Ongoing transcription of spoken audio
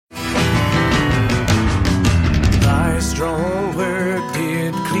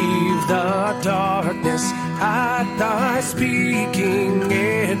speaking,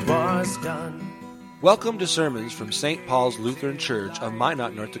 it was done. Welcome to sermons from St. Paul's Lutheran Church of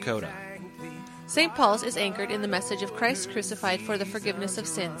Minot, North Dakota. St. Paul's is anchored in the message of Christ crucified for the forgiveness of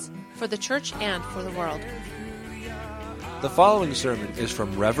sins, for the church and for the world. The following sermon is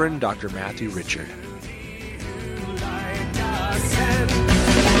from Reverend Dr. Matthew Richard.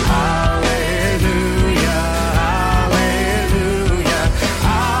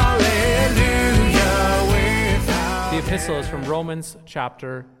 The epistle is from Romans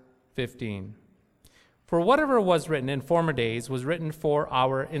chapter 15. For whatever was written in former days was written for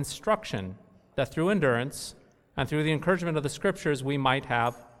our instruction, that through endurance and through the encouragement of the Scriptures we might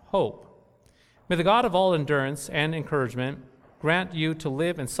have hope. May the God of all endurance and encouragement grant you to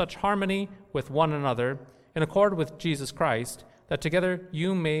live in such harmony with one another, in accord with Jesus Christ, that together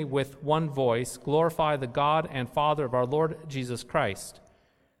you may with one voice glorify the God and Father of our Lord Jesus Christ.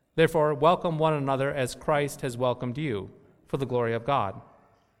 Therefore, welcome one another as Christ has welcomed you, for the glory of God.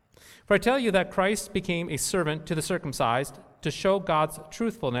 For I tell you that Christ became a servant to the circumcised to show God's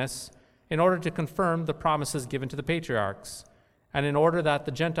truthfulness, in order to confirm the promises given to the patriarchs, and in order that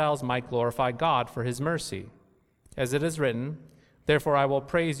the Gentiles might glorify God for his mercy. As it is written, therefore I will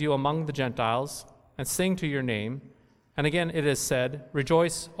praise you among the Gentiles, and sing to your name. And again it is said,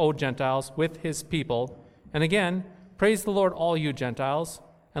 rejoice, O Gentiles, with his people. And again, praise the Lord, all you Gentiles,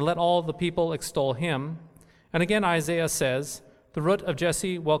 and let all the people extol him. And again Isaiah says, the root of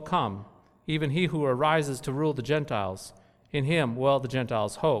Jesse will come, even he who arises to rule the Gentiles. In him will the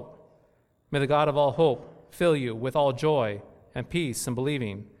Gentiles hope. May the God of all hope fill you with all joy and peace in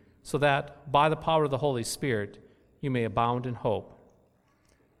believing, so that by the power of the Holy Spirit you may abound in hope.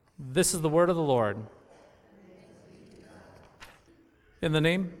 This is the word of the Lord. In the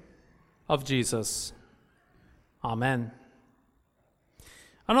name of Jesus, amen.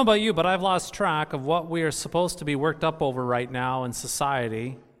 I don't know about you, but I've lost track of what we are supposed to be worked up over right now in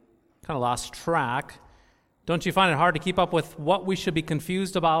society. Kind of lost track. Don't you find it hard to keep up with what we should be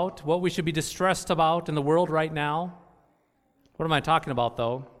confused about, what we should be distressed about in the world right now? What am I talking about,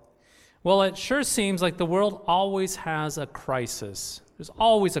 though? Well, it sure seems like the world always has a crisis. There's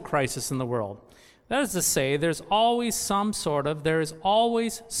always a crisis in the world. That is to say, there's always some sort of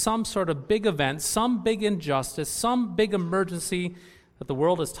big event, some big injustice, some big emergency that the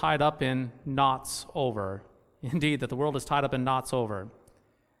world is tied up in knots over. Indeed, that the world is tied up in knots over.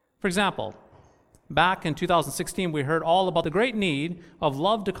 For example, back in 2016, we heard all about the great need of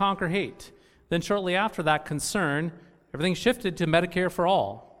love to conquer hate. Then shortly after that concern, everything shifted to Medicare for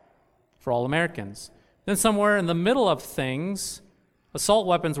all Americans. Then somewhere in the middle of things, assault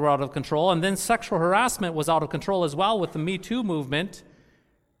weapons were out of control, and then sexual harassment was out of control as well with the Me Too movement.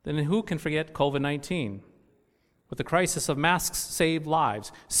 Then who can forget COVID-19? With the crisis of masks save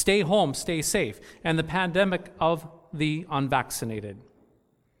lives, stay home, stay safe, and the pandemic of the unvaccinated.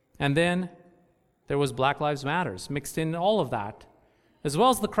 And then there was Black Lives Matter mixed in all of that, as well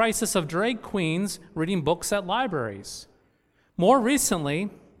as the crisis of drag queens reading books at libraries. More recently,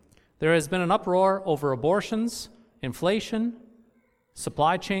 there has been an uproar over abortions, inflation,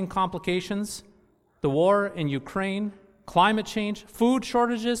 supply chain complications, the war in Ukraine, climate change, food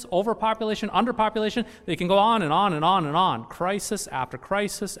shortages, overpopulation, underpopulation. They can go on and on and on and on. Crisis after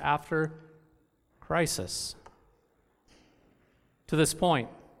crisis after crisis. To this point,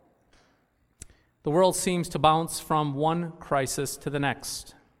 the world seems to bounce from one crisis to the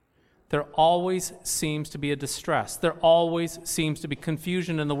next. There always seems to be a distress. There always seems to be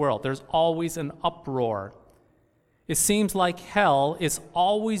confusion in the world. There's always an uproar. It seems like hell is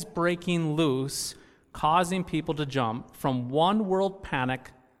always breaking loose, causing people to jump from one world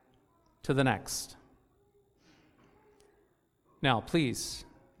panic to the next. Now, please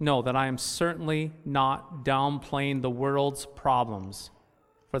know that I am certainly not downplaying the world's problems,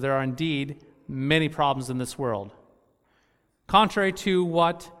 for there are indeed many problems in this world. Contrary to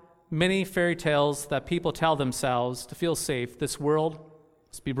what many fairy tales that people tell themselves to feel safe, this world,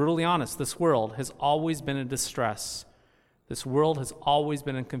 let's be brutally honest, this world has always been in distress. This world has always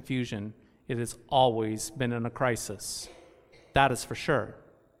been in confusion. It has always been in a crisis. That is for sure.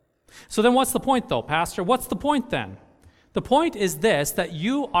 So then what's the point, though, Pastor? What's the point then? The point is this, that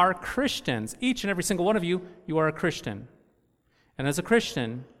you are Christians. Each and every single one of you, you are a Christian. And as a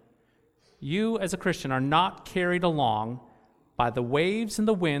Christian, you as a Christian are not carried along by the waves and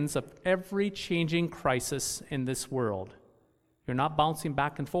the winds of every changing crisis in this world. You're not bouncing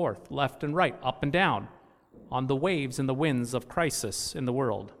back and forth, left and right, up and down, on the waves and the winds of crisis in the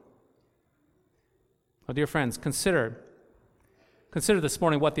world. Well, dear friends, consider this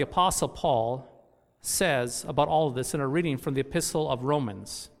morning what the Apostle Paul says about all of this in a reading from the Epistle of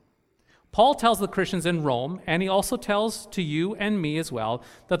Romans. Paul tells the Christians in Rome, and he also tells to you and me as well,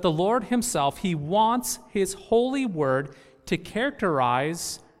 that the Lord himself, he wants his holy word to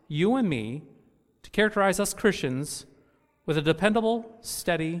characterize you and me, to characterize us Christians, with a dependable,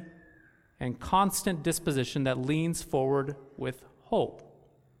 steady, and constant disposition that leans forward with hope.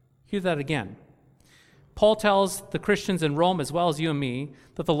 Hear that again. Paul tells the Christians in Rome, as well as you and me,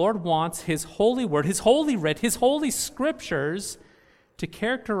 that the Lord wants his holy word, his holy writ, his holy scriptures to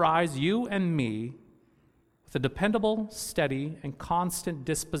characterize you and me with a dependable, steady, and constant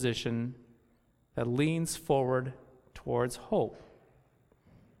disposition that leans forward towards hope.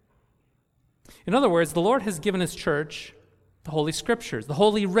 In other words, the Lord has given his church the Holy Scriptures, the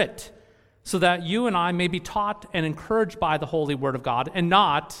Holy Writ, so that you and I may be taught and encouraged by the Holy Word of God and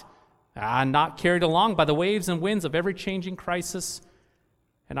not carried along by the waves and winds of every changing crisis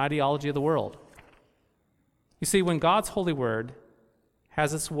and ideology of the world. You see, when God's holy word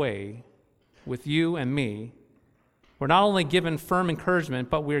has its way with you and me, we're not only given firm encouragement,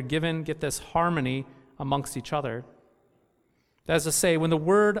 but we're given, get this, harmony amongst each other. That is to say, when the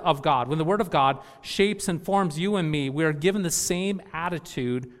Word of God shapes and forms you and me, we are given the same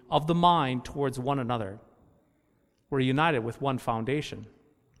attitude of the mind towards one another. We're united with one foundation,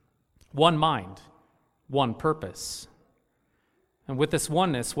 one mind, one purpose. And with this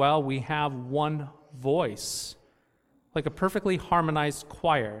oneness, well, we have one voice, like a perfectly harmonized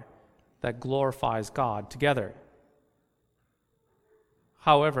choir that glorifies God together.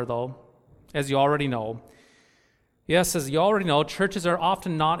 However, though, as you already know, churches are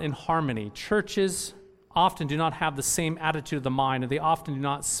often not in harmony. Churches often do not have the same attitude of the mind, and they often do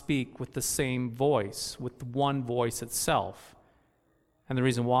not speak with the same voice, with one voice itself. And the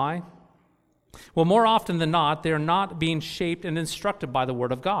reason why? Well, more often than not, they are not being shaped and instructed by the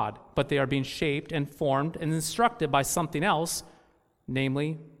Word of God, but they are being shaped and formed and instructed by something else,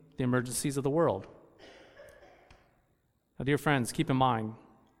 namely the emergencies of the world. Now, dear friends, keep in mind,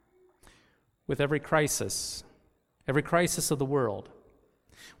 with every crisis of the world,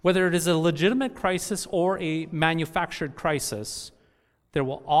 whether it is a legitimate crisis or a manufactured crisis, there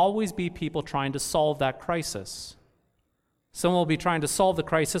will always be people trying to solve that crisis. Some will be trying to solve the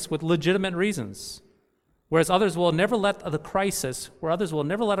crisis with legitimate reasons, whereas others will never let a crisis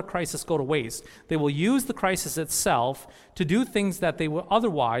go to waste. They will use the crisis itself to do things that they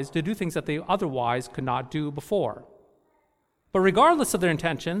otherwise could not do before. But regardless of their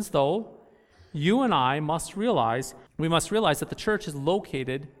intentions, though, you and I must realize that the church is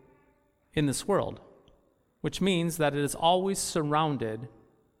located in this world, which means that it is always surrounded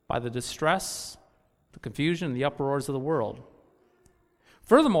by the distress, the confusion, and the uproars of the world.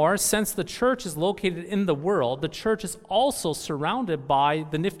 Furthermore, since the church is located in the world, the church is also surrounded by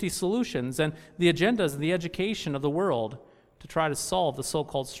the nifty solutions and the agendas and the education of the world to try to solve the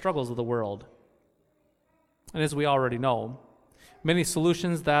so-called struggles of the world. And as we already know, many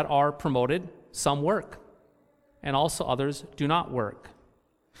solutions that are promoted, some work, and also others do not work.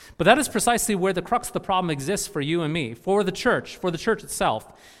 But that is precisely where the crux of the problem exists for you and me, for the church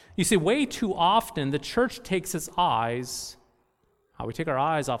itself. You see, way too often the church takes its eyes, we take our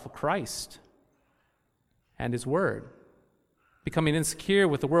eyes off of Christ and His Word, becoming insecure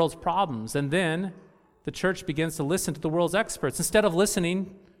with the world's problems, and then the church begins to listen to the world's experts instead of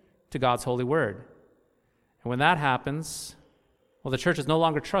listening to God's holy Word. And when that happens, well, the church is no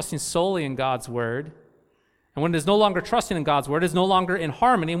longer trusting solely in God's Word. And when it is no longer trusting in God's Word, it is no longer in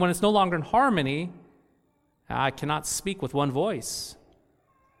harmony. And when it's no longer in harmony, I cannot speak with one voice.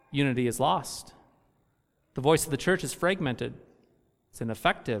 Unity is lost. The voice of the church is fragmented. It's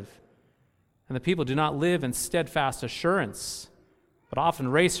ineffective. And the people do not live in steadfast assurance, but often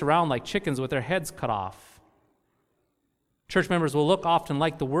race around like chickens with their heads cut off. Church members will look often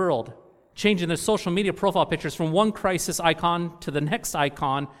like the world, changing their social media profile pictures from one crisis icon to the next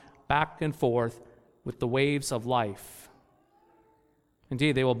icon, back and forth with the waves of life.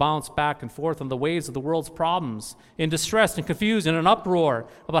 Indeed, they will bounce back and forth on the waves of the world's problems, in distress and confused and an uproar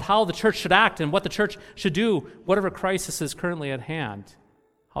about how the church should act and what the church should do, whatever crisis is currently at hand,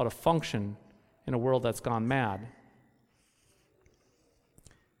 how to function in a world that's gone mad.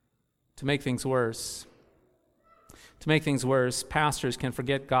 To make things worse, pastors can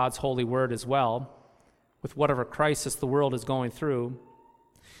forget God's holy word as well, with whatever crisis the world is going through.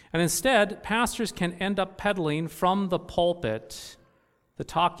 And instead, pastors can end up peddling from the pulpit the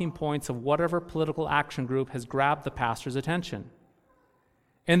talking points of whatever political action group has grabbed the pastor's attention.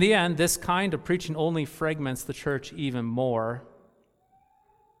 In the end, this kind of preaching only fragments the church even more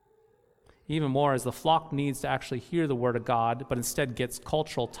as the flock needs to actually hear the word of God, but instead gets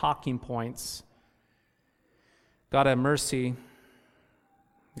cultural talking points. God have mercy.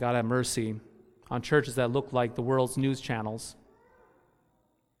 God have mercy on churches that look like the world's news channels.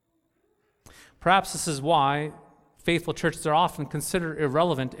 Perhaps this is why faithful churches are often considered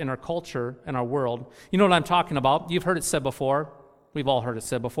irrelevant in our culture and our world. You know what I'm talking about. You've heard it said before. We've all heard it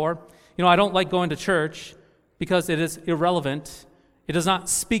said before. I don't like going to church because it is irrelevant. It does not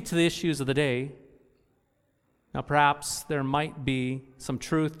speak to the issues of the day. Now, perhaps there might be some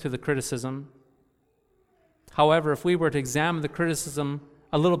truth to the criticism. However, if we were to examine the criticism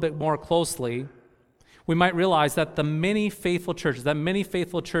a little bit more closely, we might realize that many faithful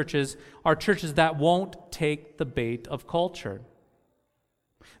churches are churches that won't take the bait of culture.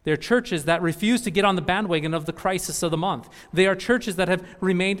 They're churches that refuse to get on the bandwagon of the crisis of the month. They are churches that have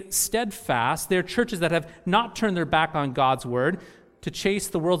remained steadfast. They're churches that have not turned their back on God's word to chase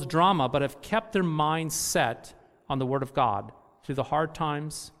the world's drama, but have kept their minds set on the word of God through the hard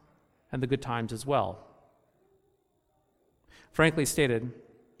times and the good times as well. Frankly stated,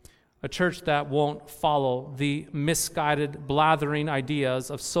 a church that won't follow the misguided, blathering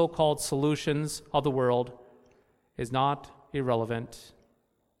ideas of so-called solutions of the world is not irrelevant,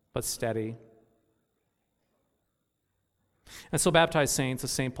 but steady. And so, baptized saints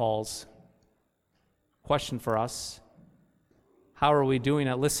of St. Paul's, question for us: how are we doing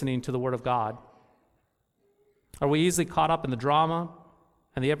at listening to the Word of God? Are we easily caught up in the drama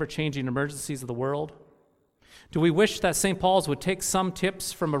and the ever-changing emergencies of the world? Do we wish that St. Paul's would take some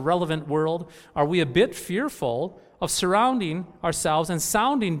tips from a relevant world? Are we a bit fearful of surrounding ourselves and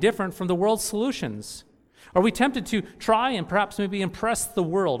sounding different from the world's solutions? Are we tempted to try and perhaps maybe impress the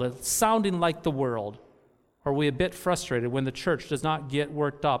world at sounding like the world? Or are we a bit frustrated when the church does not get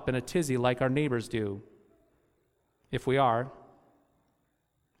worked up in a tizzy like our neighbors do? If we are,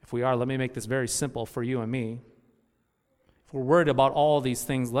 let me make this very simple for you and me. If we're worried about all these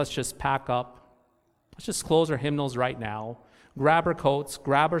things, let's just pack up. Let's just close our hymnals right now, grab our coats,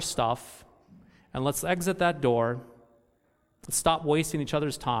 grab our stuff, and let's exit that door. Let's stop wasting each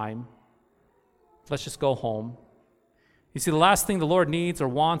other's time. Let's just go home. You see, the last thing the Lord needs or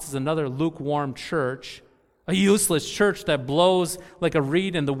wants is another lukewarm church, a useless church that blows like a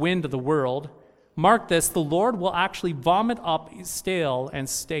reed in the wind of the world. Mark this, the Lord will actually vomit up a stale and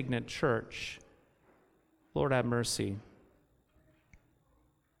stagnant church. Lord, have mercy.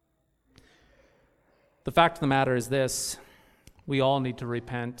 The fact of the matter is this: we all need to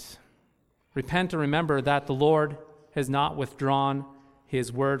repent. Repent and remember that the Lord has not withdrawn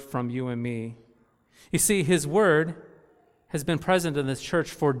his word from you and me. You see, his word has been present in this church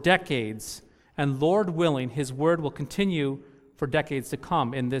for decades, and Lord willing, his word will continue for decades to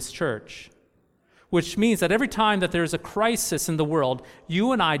come in this church. Which means that every time that there is a crisis in the world,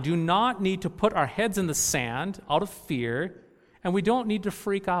 you and I do not need to put our heads in the sand out of fear, and we don't need to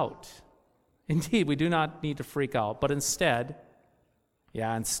freak out. Indeed, we do not need to freak out, but instead, you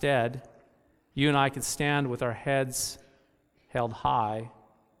and I can stand with our heads held high,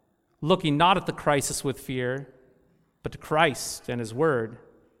 looking not at the crisis with fear, but to Christ and his word.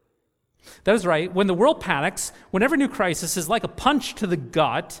 That is right. When the world panics, when every new crisis is like a punch to the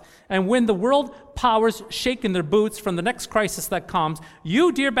gut, and when the world powers shake in their boots from the next crisis that comes,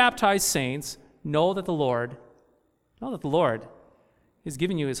 you, dear baptized saints, know that the Lord is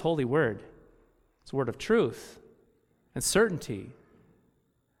giving you his holy word. It's a word of truth and certainty,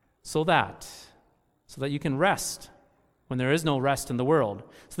 so that you can rest when there is no rest in the world,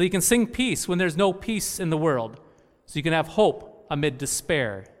 so that you can sing peace when there's no peace in the world, so you can have hope amid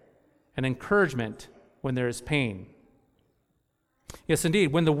despair and encouragement when there is pain. Yes,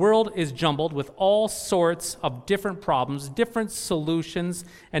 indeed, when the world is jumbled with all sorts of different problems, different solutions,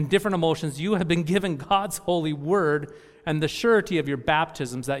 and different emotions, you have been given God's holy word and the surety of your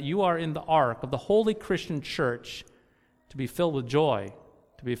baptisms that you are in the ark of the holy Christian church, to be filled with joy,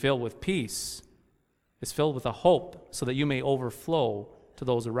 to be filled with peace, is filled with a hope so that you may overflow to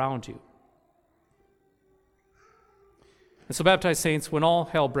those around you. And so, baptized saints, when all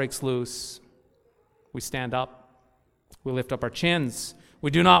hell breaks loose, we stand up, we lift up our chins,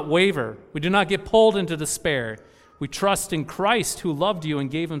 we do not waver, we do not get pulled into despair. We trust in Christ who loved you and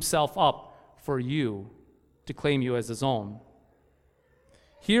gave himself up for you to claim you as his own.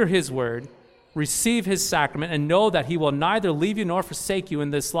 Hear his word, receive his sacrament, and know that he will neither leave you nor forsake you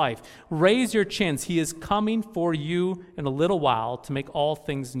in this life. Raise your chins. He is coming for you in a little while to make all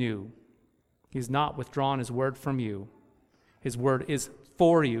things new. He has not withdrawn his word from you. His word is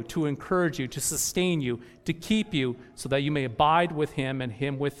for you, to encourage you, to sustain you, to keep you, so that you may abide with him and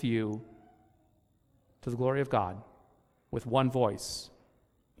him with you, to the glory of God, with one voice,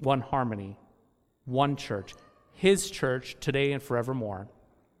 one harmony, one church, his church today and forevermore.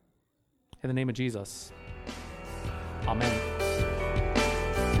 In the name of Jesus, amen.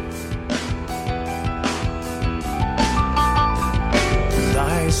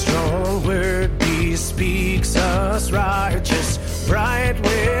 strong word bespeaks us righteous, bright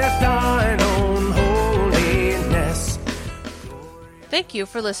with thine own holiness. Thank you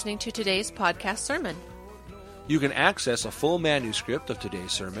for listening to today's podcast sermon. You can access a full manuscript of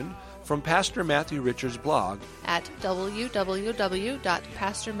today's sermon from Pastor Matthew Richard's blog At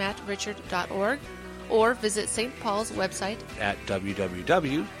www.pastormattrichard.org or visit St. Paul's website at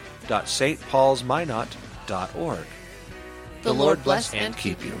www.stpaulsminot.org. The Lord bless and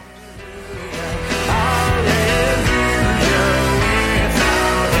keep you.